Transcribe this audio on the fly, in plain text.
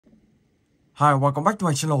Hi, welcome back to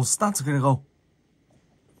my channel. Start to go.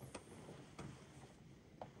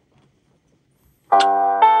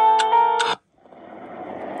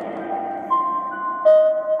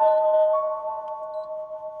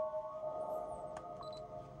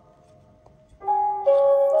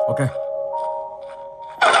 Okay.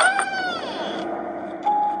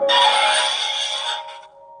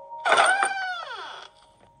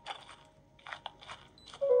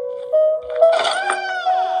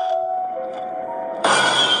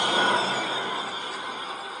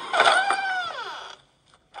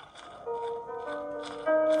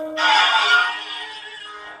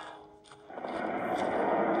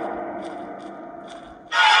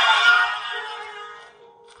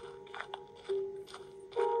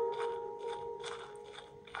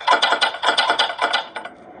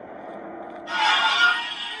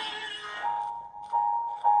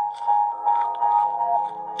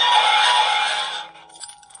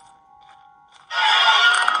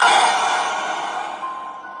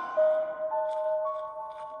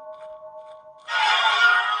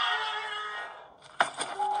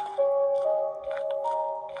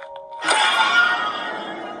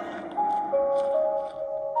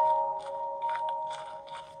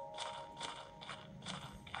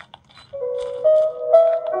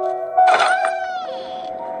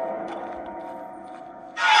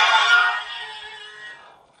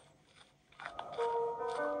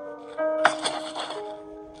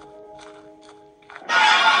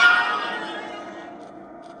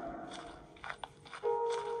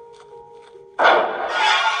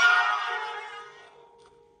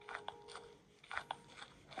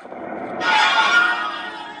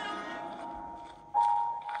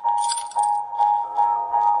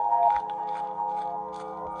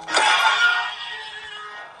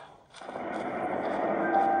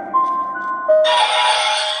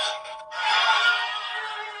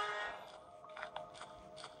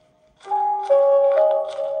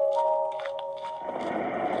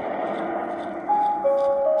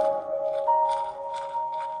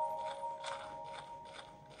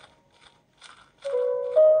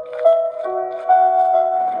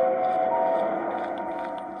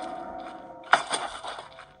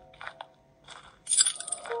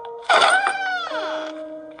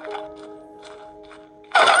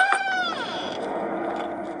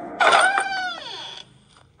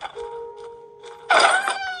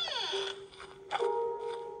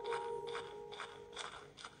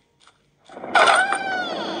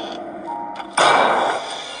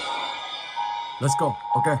 Let's go.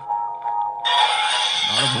 Ok.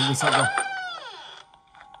 Đó là 4 người sắp rồi.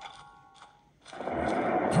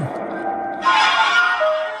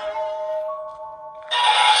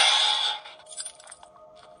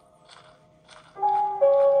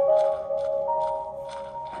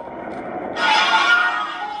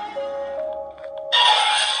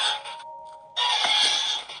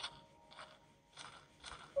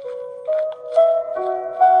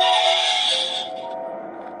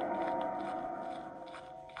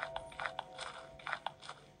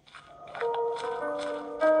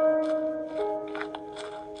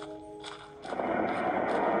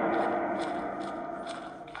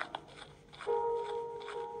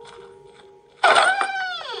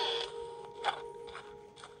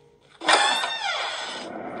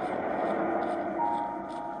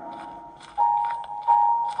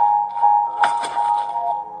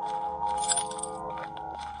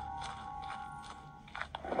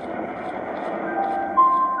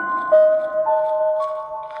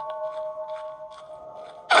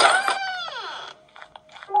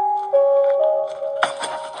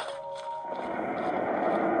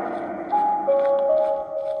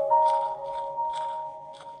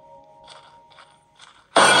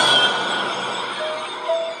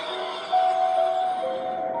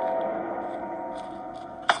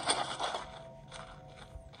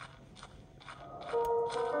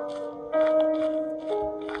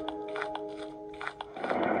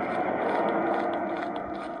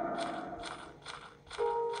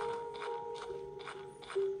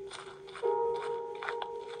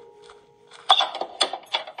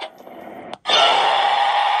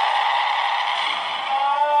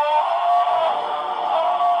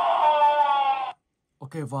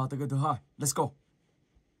 Ok, vào tới cái thứ hai. Let's go.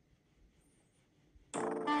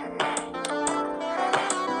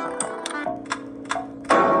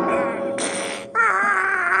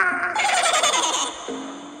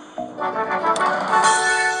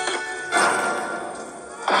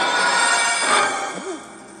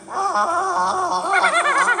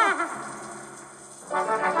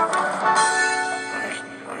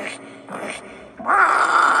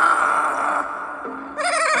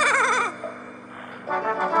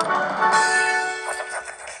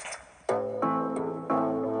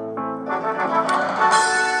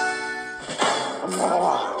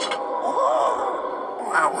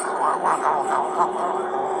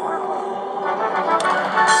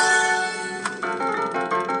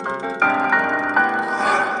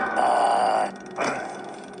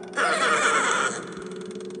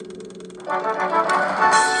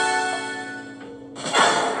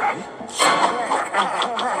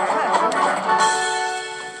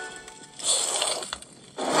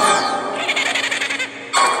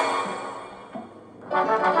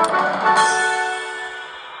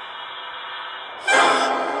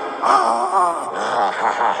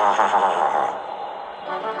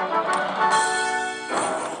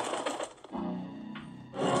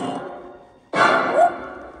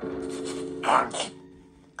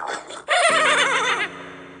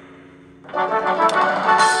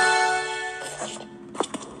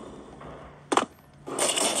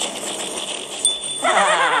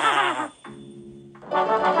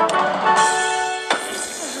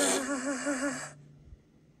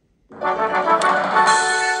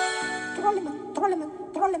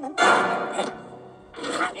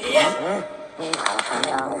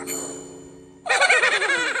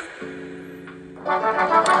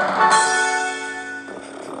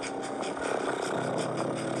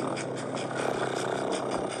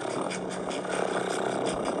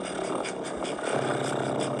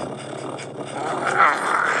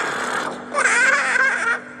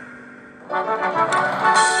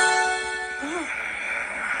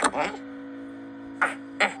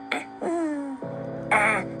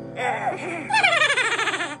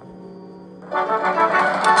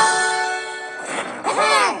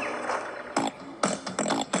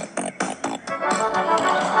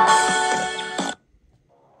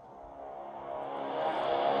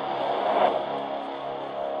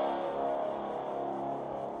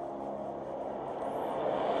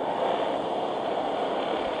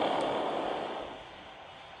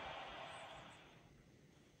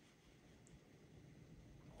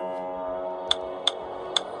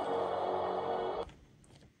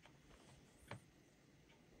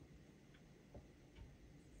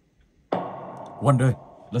 One day,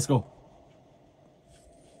 let's go.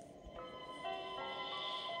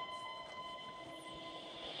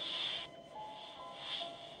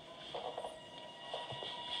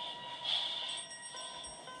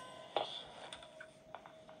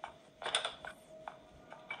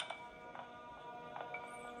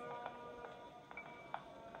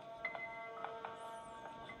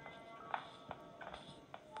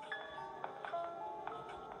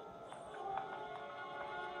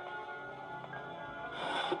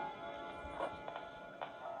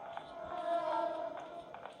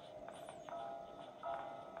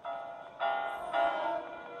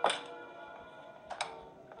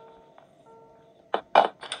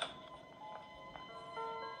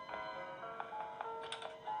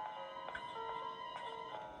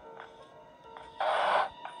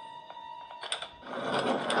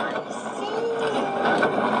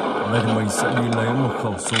 Ở đây thì mình sẽ đi lấy một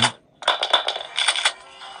khẩu súng.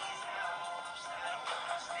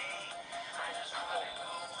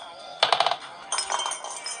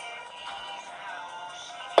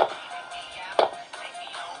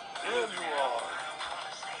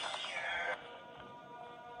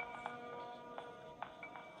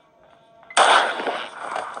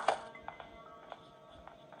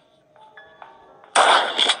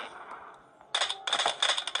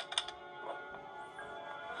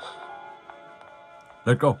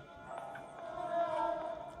 Let's go.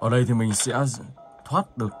 Ở đây thì mình sẽ thoát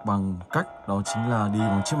được bằng cách đó chính là đi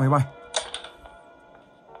bằng chiếc máy bay.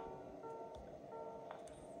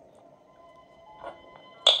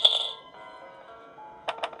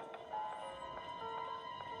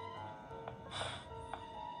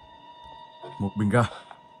 Một bình ga,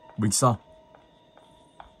 bình xăng.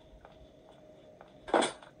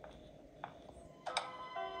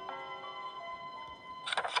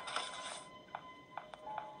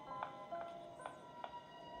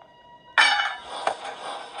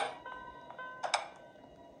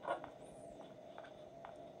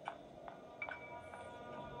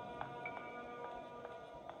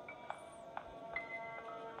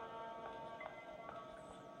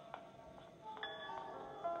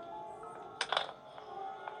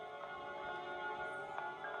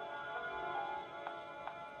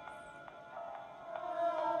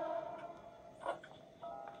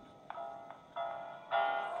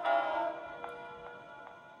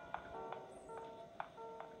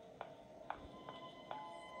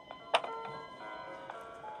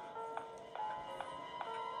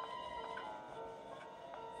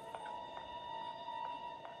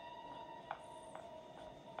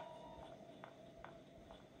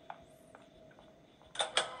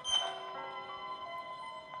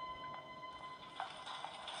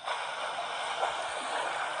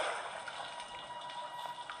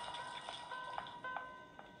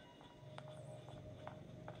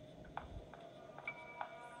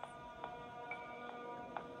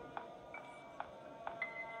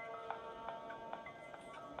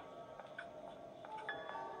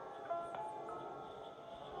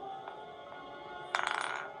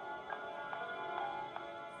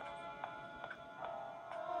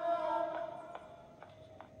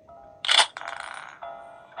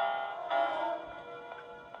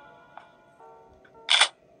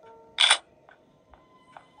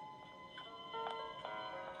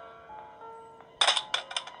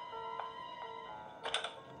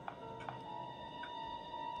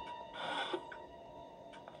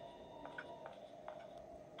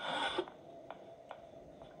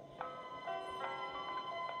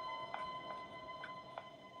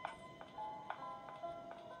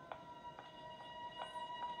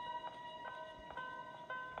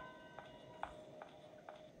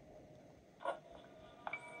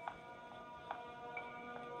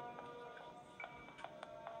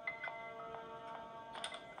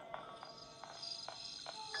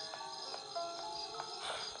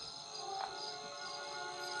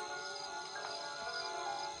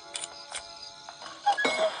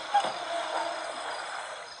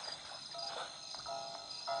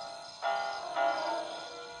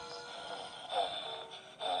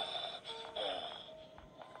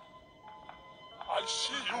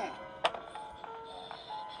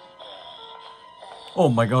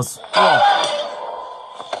 Oh my god. Wow.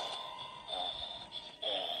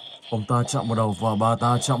 Ông ta chạm vào đầu và bà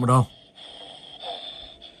ta chạm vào đầu.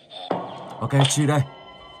 Ok, chi đây.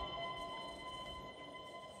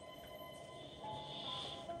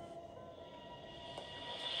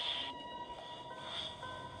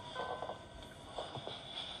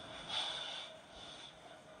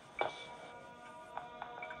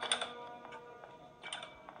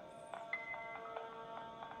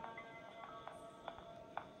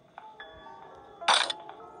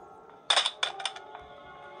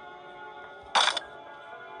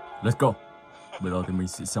 Let's go. Bây giờ thì mình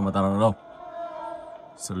sẽ xem bà ta đang ở đâu.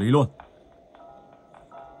 Xử lý luôn.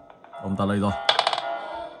 Ông ta đây rồi.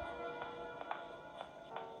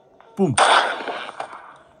 Boom.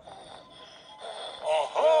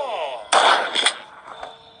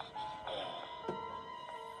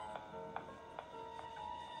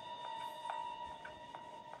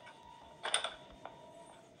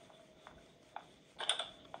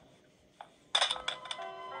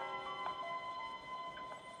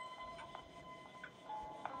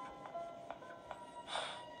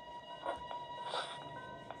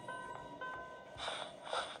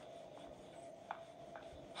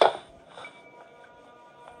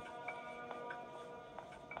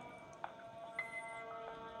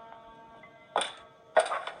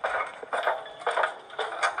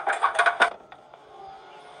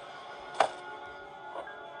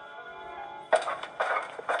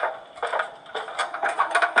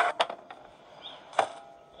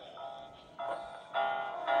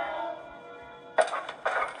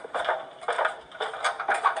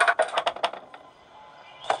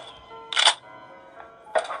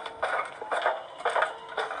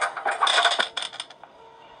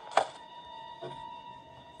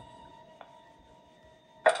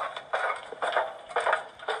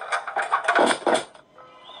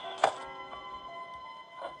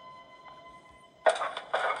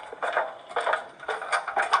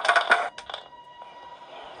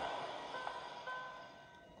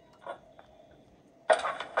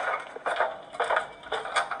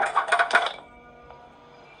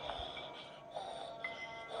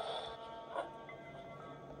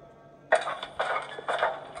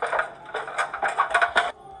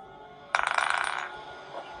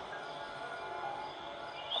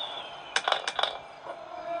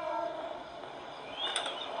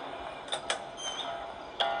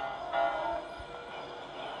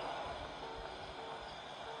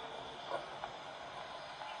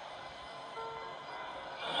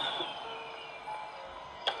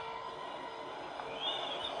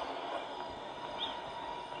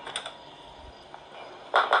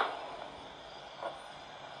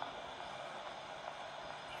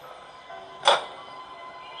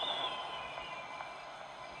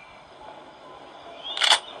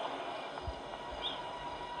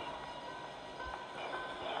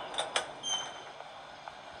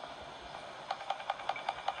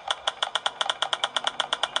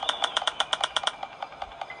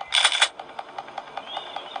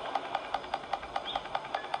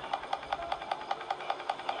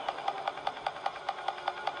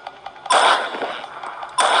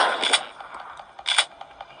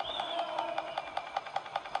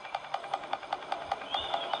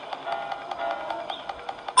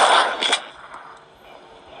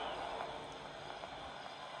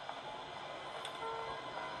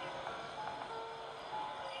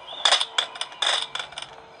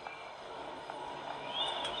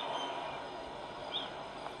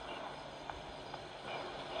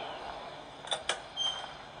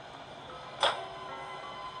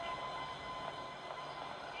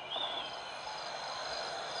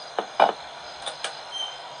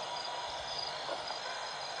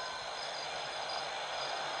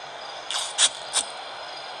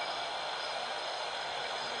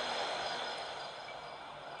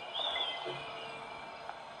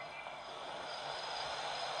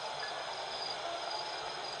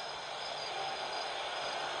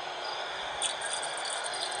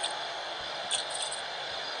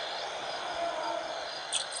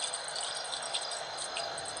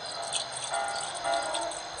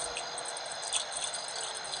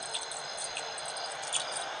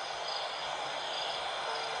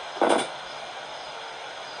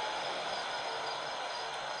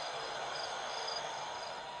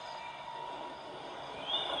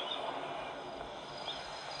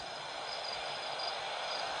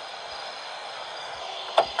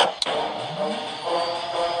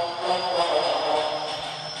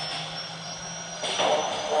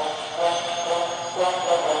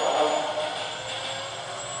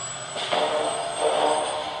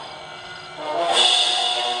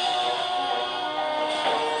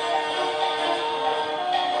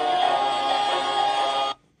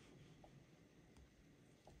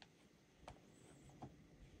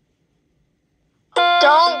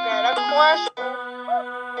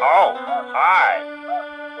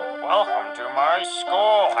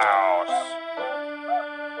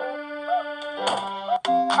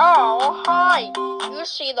 Oh, hi. You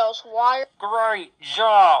see those wires? Great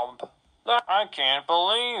job. I can't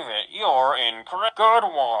believe it. You're incorrect. Good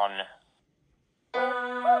one.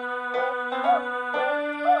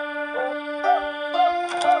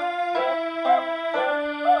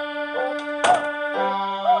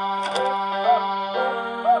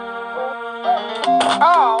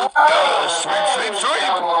 Oh, Sweep, sweep, sweep.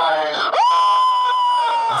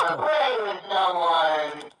 Let's go. Play with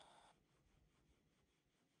someone.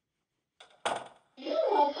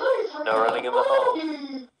 No running in the hall.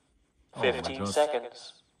 15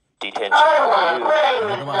 seconds. Detention I for wanna you. play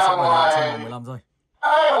Đây with các bạn sẽ quay lại trong vòng someone. 15 giây.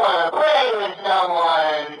 I wanna play with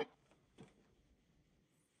someone.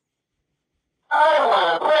 I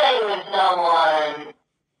wanna play with someone.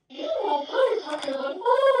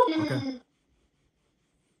 Ok.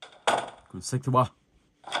 Quyển sách thứ 3.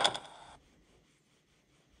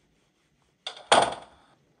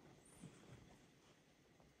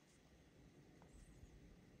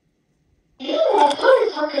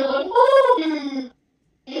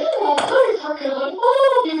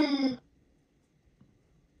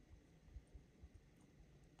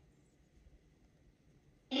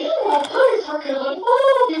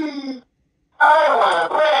 I wanna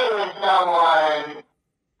play with someone.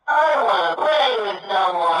 I wanna play with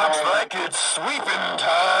someone. Looks like it's sweeping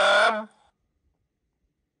time.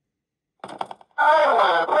 I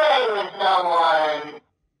wanna play with someone.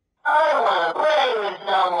 I wanna play with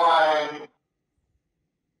someone.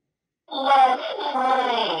 Let's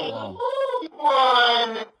play. Wow.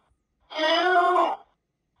 1, 2,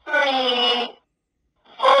 3,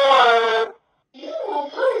 4.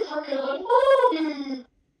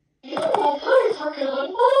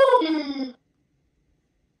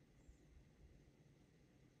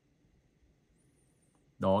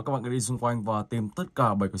 Đó, các bạn cứ đi xung quanh và tìm tất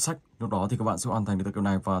cả 7 quyển sách. Lúc đó thì các bạn sẽ hoàn thành được tập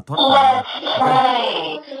này và thoát khỏi. Let's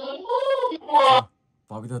play. Rồi,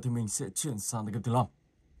 và bây giờ thì mình sẽ chuyển sang tập thứ 5.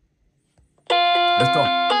 Let's go.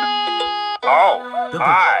 Oh, Tiếp tục,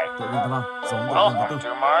 hi. tựa game thứ 5 giống tựa game thứ Welcome 4.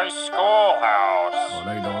 to my schoolhouse. Ở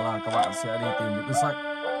đây đó là các bạn sẽ đi tìm những quyển sách.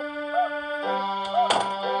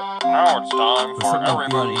 Now it's time Quyển sách for đầu tiên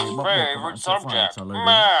thì everybody's bắt buộc các favorite bạn sẽ phải subject, trả lời đúng.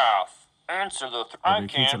 math. Answer the Bởi I vì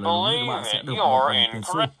khi trả can't lời đúng thì các believe bạn sẽ it. được một You're bằng tiền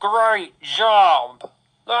xu. incorrect. Great job.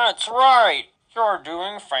 That's right. You're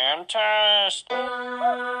doing fantastic.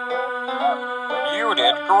 You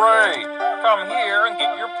did great. Come here and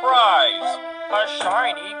get your prize. A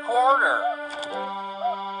shiny quarter.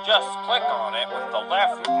 Just click on it with the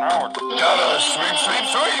left. Now it's gotta sweep, sweep,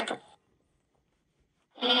 sweep.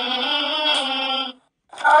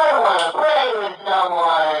 I wanna play with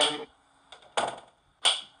someone.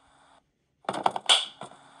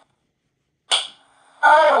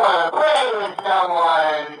 I wanna play with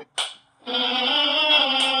someone.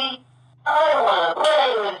 I wanna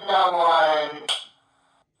play with someone.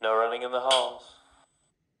 No running in the halls.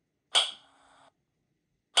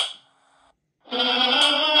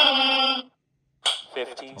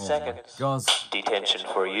 Fifteen seconds. Gosh, Detention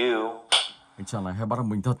for you. cái trò này hay bắt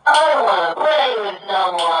mình thật. I wanna play with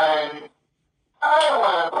someone. I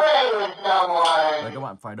wanna play with someone. Đây các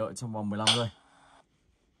bạn phải đợi trong vòng 15 giây.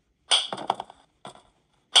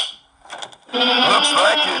 Looks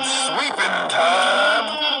like it's sweeping time.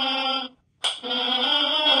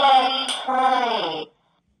 Let's play.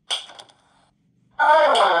 I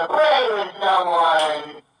wanna play with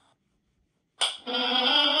someone.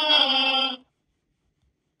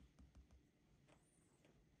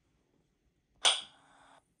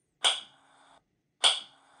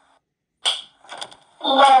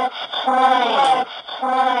 Let's play. Let's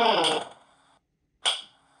play.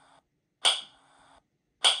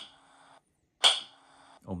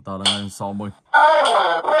 Ông ta đang 60. I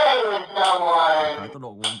wanna play with someone. Cái tốc độ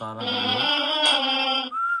của ông ta đang yếu.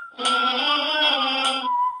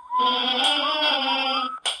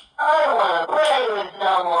 I wanna play with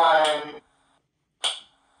someone.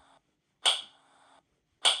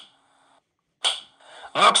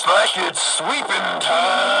 Looks like it's sweeping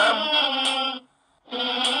time.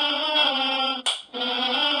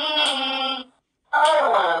 I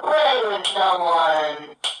wanna play with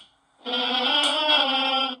someone.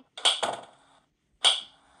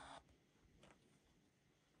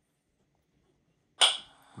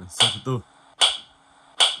 Quyển sách thứ 4.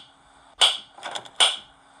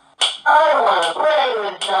 I wanna play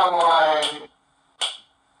with someone.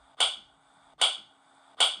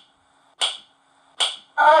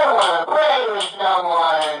 I wanna play with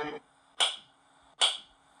someone.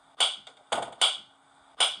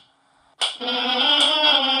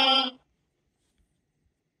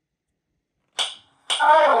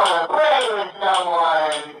 I wanna play with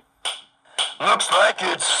someone. Looks like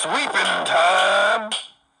it's sweeping time.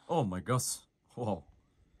 Oh my god. Wow.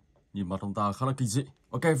 Nhìn mặt ông ta khá là kinh dị.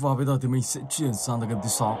 Ok, và bây giờ thì mình sẽ chuyển sang tới game thứ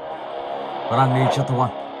 6. Và đang đi chapter 1.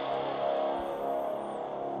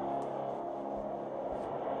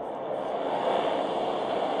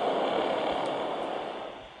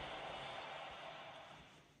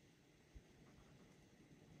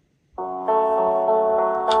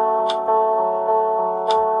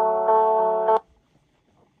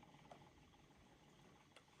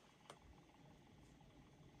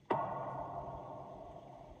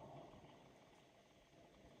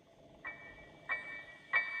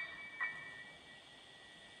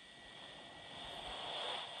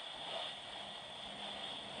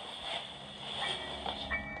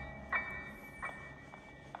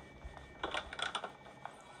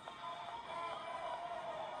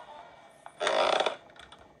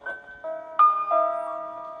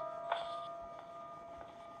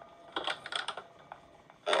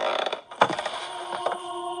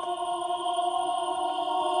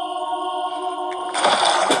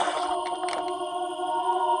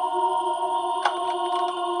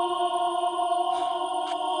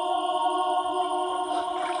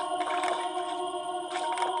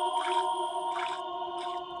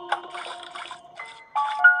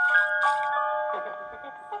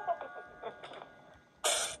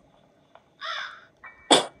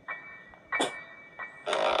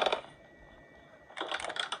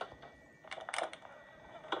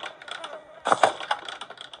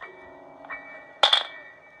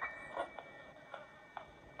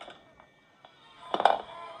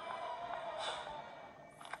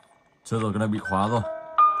 Chết rồi, cái này bị khóa rồi.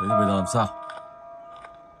 Thế thì bây giờ làm sao?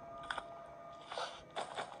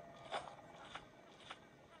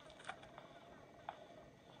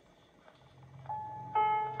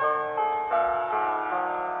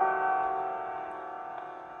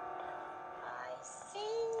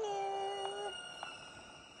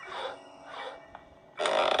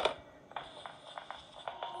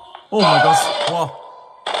 Oh my god, wow.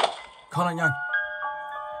 Khá là nhanh.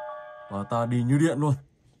 Và ta đi như điện luôn.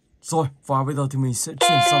 Rồi, và bây giờ thì mình sẽ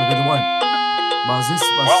chuyển sang cái thứ 7. Baldis.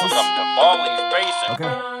 Welcome to Baldi's Basic. Ok.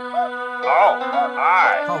 Oh,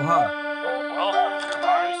 hi. How? Welcome to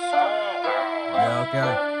my school. Yeah,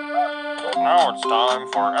 okay. Now it's time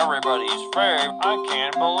for everybody's fave. I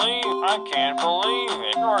can't believe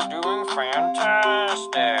it. You're doing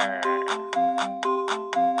fantastic.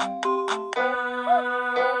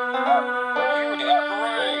 You did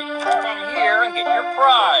great. Come here and get your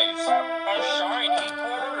prize. A shiny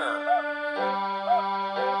quarter.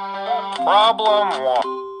 Problem 1.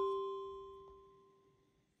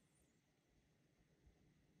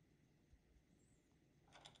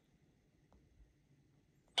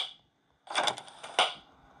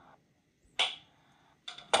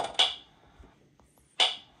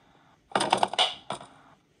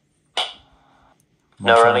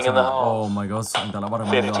 No running in the hall. Oh my god, anh ta đã bắt đầu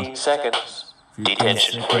mình rồi. 15 seconds.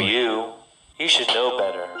 Detention for you. You should know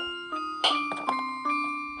better.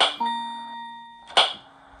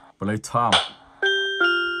 Playtime.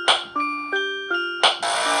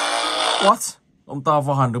 What? Ông ta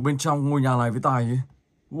vào hẳn được bên trong ngôi nhà này với Tài ấy.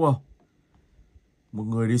 Wow. Một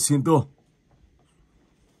người đi xuyên tường.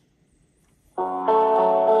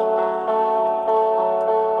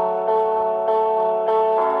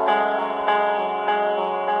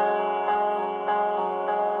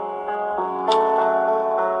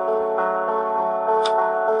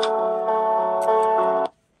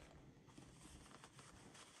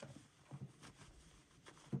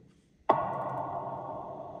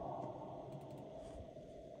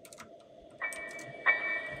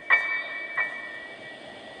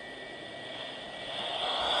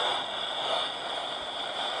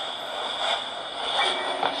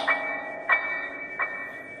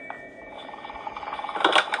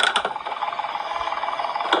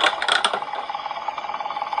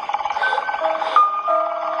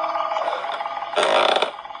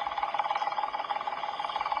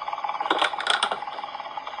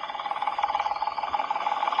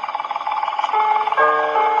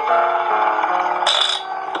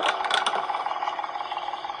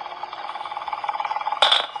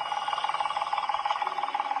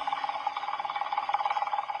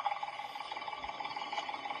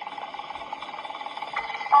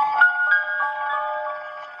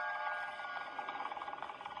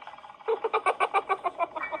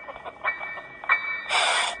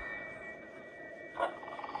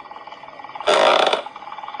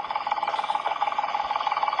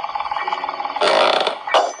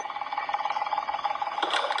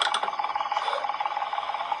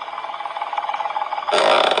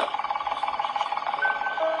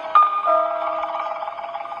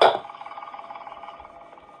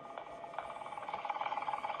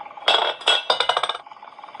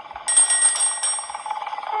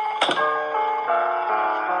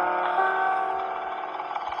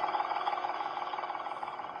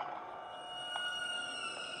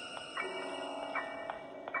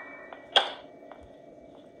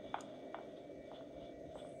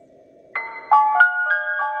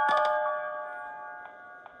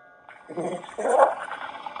 Mãnh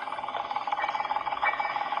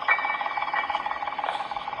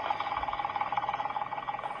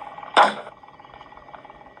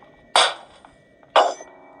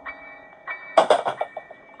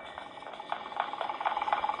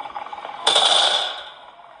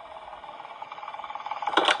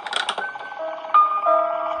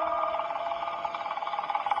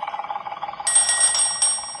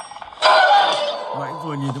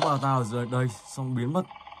vừa nhìn thấy bà ta ở dưới đây, xong biến mất.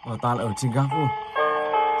 Bà ta lại ở trên gác luôn.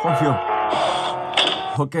 Không hiểu.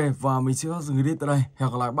 Ok, và mình sẽ dừng video tại đây.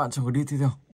 Hẹn gặp lại các bạn trong video tiếp theo.